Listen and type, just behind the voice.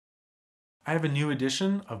I have a new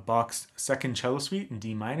edition of Bach's Second Cello Suite in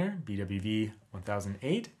D minor, BWV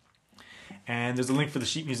 1008. And there's a link for the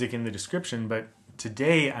sheet music in the description, but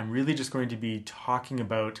today I'm really just going to be talking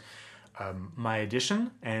about my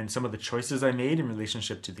edition and some of the choices I made in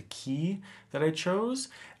relationship to the key that I chose,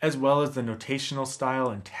 as well as the notational style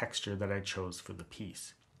and texture that I chose for the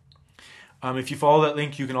piece. If you follow that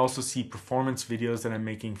link, you can also see performance videos that I'm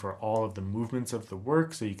making for all of the movements of the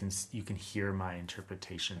work, so you can hear my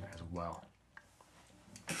interpretation as well.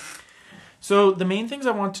 So the main things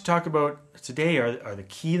I want to talk about today are the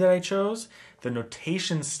key that I chose, the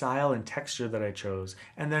notation style and texture that I chose,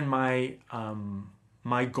 and then my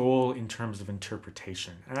goal in terms of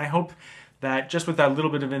interpretation. And I hope that just with that little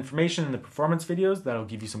bit of information in the performance videos, that'll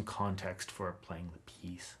give you some context for playing the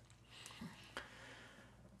piece.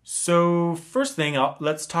 So first thing,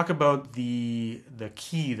 let's talk about the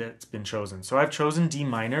key that's been chosen. So I've chosen D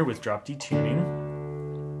minor with drop D tuning.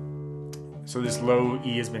 So this low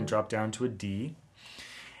E has been dropped down to a D.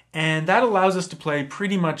 And that allows us to play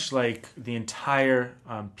pretty much like the entire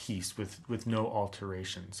piece with no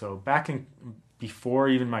alteration. So before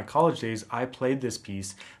even my college days, I played this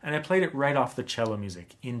piece and I played it right off the cello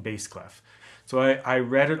music in bass clef. So I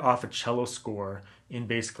read it off a cello score in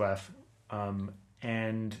bass clef,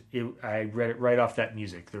 and I read it right off that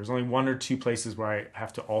music. There was only one or two places where I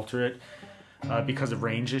have to alter it because of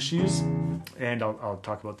range issues, and I'll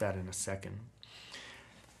talk about that in a second.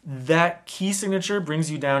 That key signature brings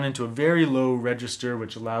you down into a very low register,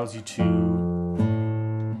 which allows you to,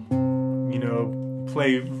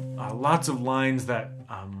 play lots of lines that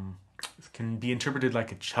can be interpreted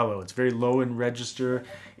like a cello. It's very low in register.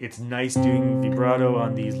 It's nice doing vibrato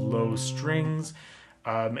on these low strings,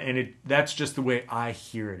 and that's just the way I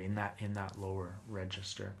hear it in that lower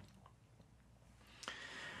register.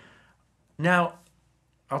 Now,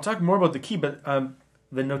 I'll talk more about the key, but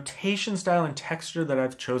the notation style and texture that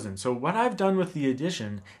I've chosen. So what I've done with the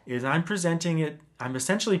edition is I'm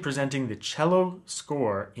essentially presenting the cello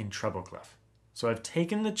score in treble clef. So I've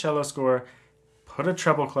taken the cello score, put a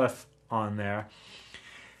treble clef on there,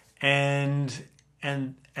 and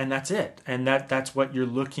that's it. And that's what you're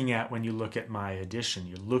looking at when you look at my edition.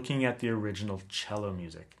 You're looking at the original cello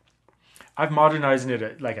music. I've modernized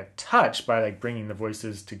it like a touch by bringing the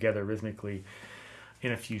voices together rhythmically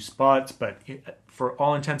in a few spots, but for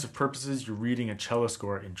all intents and purposes, you're reading a cello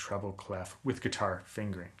score in treble clef with guitar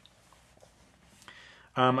fingering.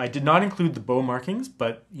 I did not include the bow markings,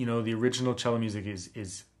 but the original cello music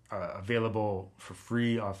is available for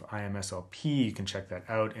free off IMSLP. You can check that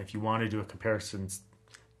out. If you want to do a comparison,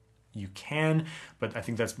 you can, but I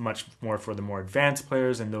think that's much more for the more advanced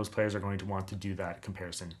players, and those players are going to want to do that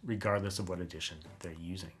comparison regardless of what edition they're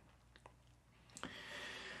using.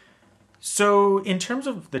 So in terms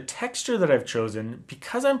of the texture that I've chosen,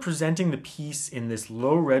 because I'm presenting the piece in this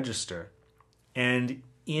low register and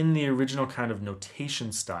in the original kind of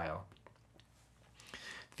notation style,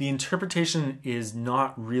 the interpretation is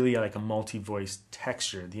not really like a multi-voice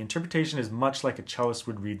texture. The interpretation is much like a cellist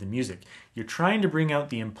would read the music. You're trying to bring out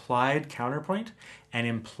the implied counterpoint and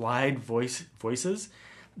implied voices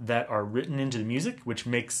that are written into the music, which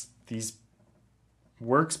makes these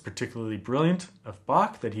works particularly brilliant of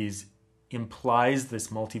Bach, that he implies this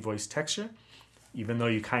multi-voice texture, even though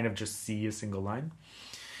you kind of just see a single line.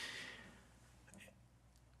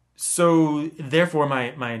 So therefore,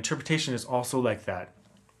 my interpretation is also like that.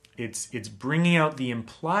 It's bringing out the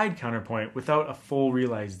implied counterpoint without a full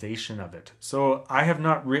realization of it. So I have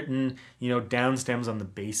not written, down stems on the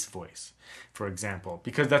bass voice, for example,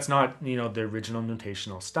 because that's not, the original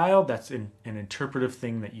notational style. That's an interpretive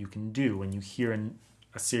thing that you can do when you hear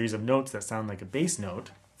a series of notes that sound like a bass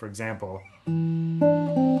note. For example,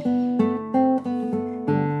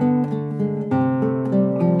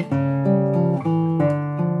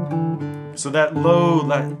 so that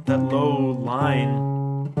low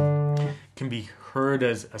line can be heard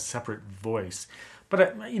as a separate voice.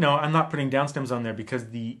 But I'm not putting down stems on there because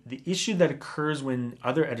the issue that occurs when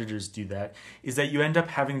other editors do that is that you end up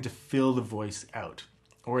having to fill the voice out,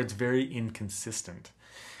 or it's very inconsistent.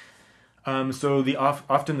 So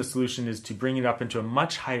often the solution is to bring it up into a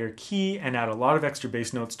much higher key and add a lot of extra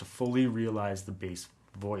bass notes to fully realize the bass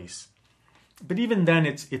voice. But even then,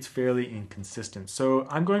 it's fairly inconsistent. So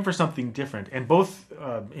I'm going for something different, and both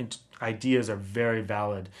ideas are very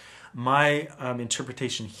valid. My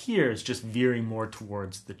interpretation here is just veering more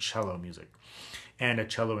towards the cello music and a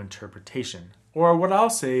cello interpretation. Or what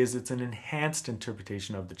I'll say is it's an enhanced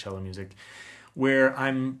interpretation of the cello music, where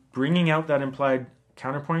I'm bringing out that implied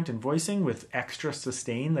counterpoint and voicing with extra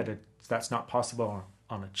sustain that's not possible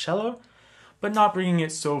on a cello, but not bringing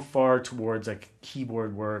it so far towards like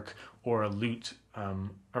keyboard work or a lute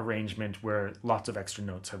arrangement where lots of extra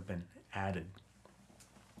notes have been added.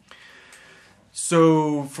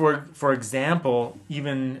 So for example,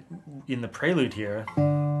 even in the prelude here,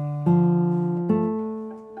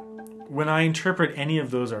 when I interpret any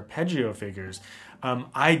of those arpeggio figures,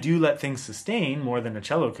 I do let things sustain more than a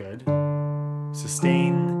cello could.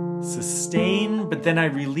 Sustain, sustain, but then I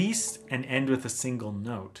release and end with a single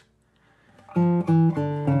note.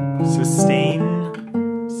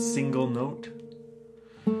 Sustain, single note.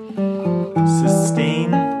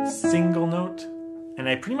 Sustain, single note. And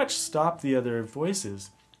I pretty much stop the other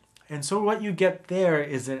voices. And so what you get there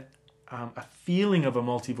is a feeling of a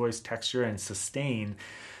multi-voice texture and sustain,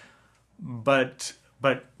 but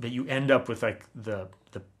you end up with like the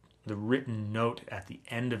written note at the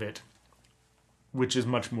end of it, which is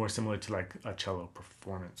much more similar to like a cello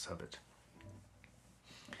performance of it.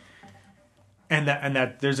 And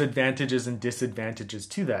that there's advantages and disadvantages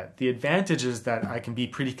to that. The advantage is that I can be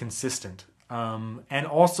pretty consistent, and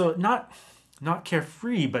also not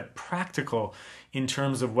carefree, but practical in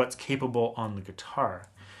terms of what's capable on the guitar.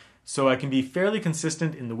 So I can be fairly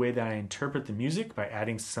consistent in the way that I interpret the music by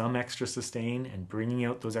adding some extra sustain and bringing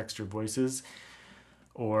out those extra voices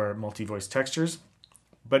or multi-voice textures,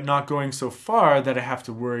 but not going so far that I have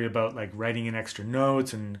to worry about like writing in extra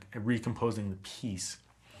notes and recomposing the piece,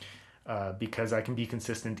 because I can be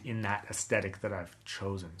consistent in that aesthetic that I've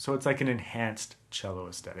chosen. So it's like an enhanced cello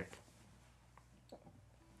aesthetic.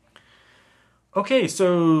 Okay,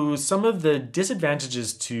 so some of the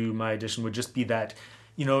disadvantages to my edition would just be that,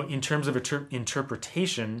 you know, in terms of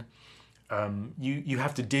interpretation, you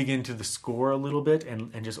have to dig into the score a little bit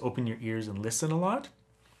and just open your ears and listen a lot.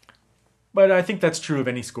 But I think that's true of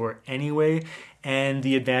any score anyway. And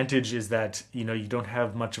the advantage is that, you know, you don't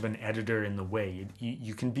have much of an editor in the way.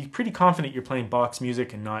 You can be pretty confident you're playing Bach's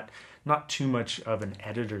music and not too much of an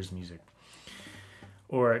editor's music.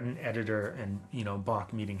 Or an editor and, you know,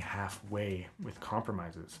 Bach meeting halfway with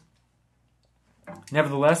compromises.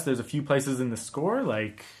 Nevertheless, there's a few places in the score,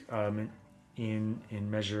 like in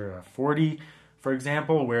measure 40, for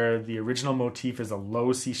example, where the original motif is a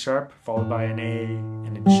low C sharp followed by an A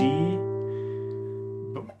and a G.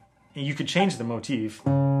 You could change the motif,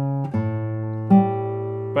 but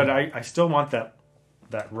I still want that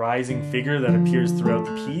rising figure that appears throughout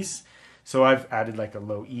the piece. So I've added like a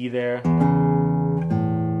low E there.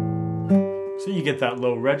 So you get that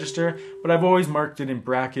low register, but I've always marked it in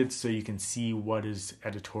brackets so you can see what is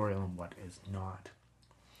editorial and what is not.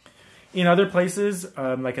 In other places,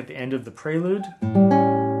 like at the end of the prelude,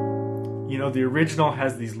 you know, the original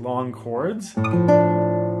has these long chords,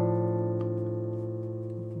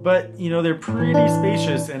 but, you know, they're pretty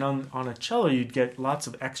spacious, and on a cello you'd get lots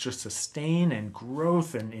of extra sustain and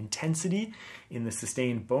growth and intensity in the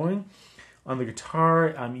sustained bowing. On the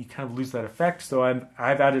guitar, you kind of lose that effect, so I've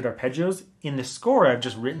added arpeggios. In the score, I've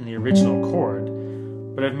just written the original chord,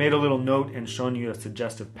 but I've made a little note and shown you a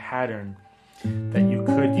suggestive pattern that you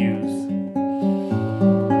could use.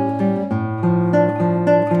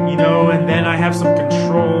 You know, and then I have some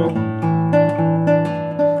control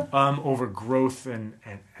over growth and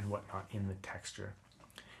whatnot in the texture.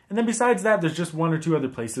 And then besides that, there's just one or two other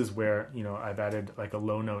places where, you know, I've added like a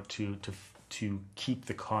low note to keep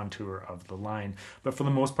the contour of the line. But for the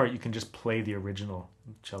most part, you can just play the original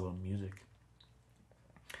cello music.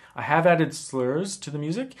 I have added slurs to the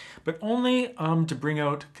music, but only to bring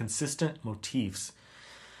out consistent motifs,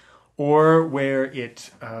 or where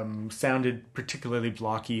it sounded particularly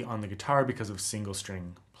blocky on the guitar because of single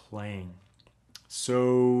string playing.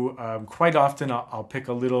 So quite often I'll pick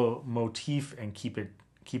a little motif and keep it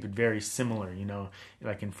very similar, you know,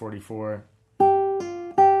 like in 44.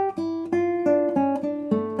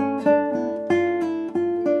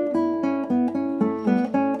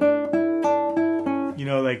 You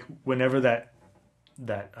know, like whenever that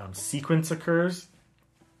sequence occurs,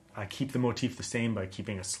 I keep the motif the same by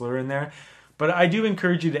keeping a slur in there. But I do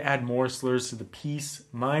encourage you to add more slurs to the piece.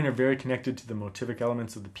 Mine are very connected to the motivic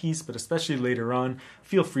elements of the piece, but especially later on,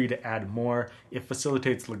 feel free to add more. It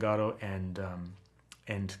facilitates legato and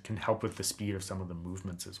can help with the speed of some of the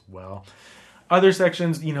movements as well. Other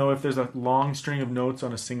sections, you know, if there's a long string of notes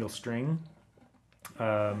on a single string,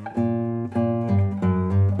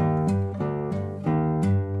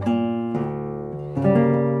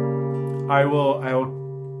 I will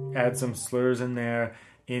add some slurs in there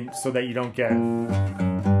so that you don't get, you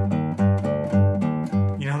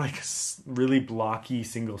know, like a really blocky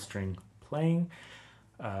single string playing.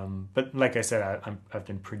 But like I said, I've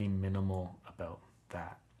been pretty minimal about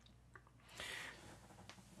that.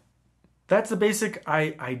 that's the basic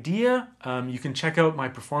idea. You can check out my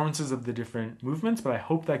performances of the different movements, but I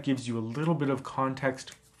hope that gives you a little bit of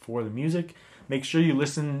context for the music. Make sure you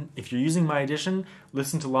listen, if you're using my edition,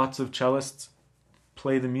 listen to lots of cellists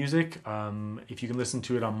play the music. If you can listen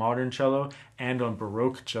to it on modern cello and on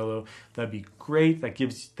Baroque cello, that'd be great.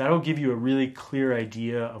 That'll give you a really clear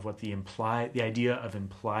idea of what the idea of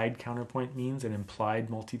implied counterpoint means and implied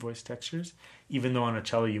multi-voice textures, even though on a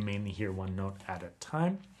cello you mainly hear one note at a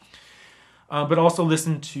time. But also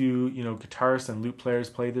listen to guitarists and lute players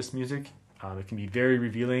play this music. It can be very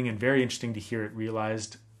revealing and very interesting to hear it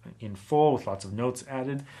realized in full with lots of notes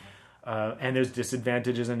added. And there's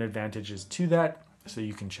disadvantages and advantages to that, so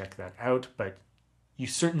you can check that out. But you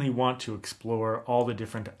certainly want to explore all the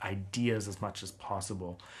different ideas as much as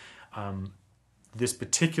possible. This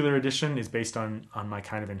particular edition is based on my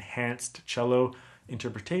kind of enhanced cello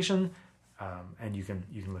interpretation, and you can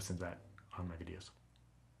listen to that on my videos.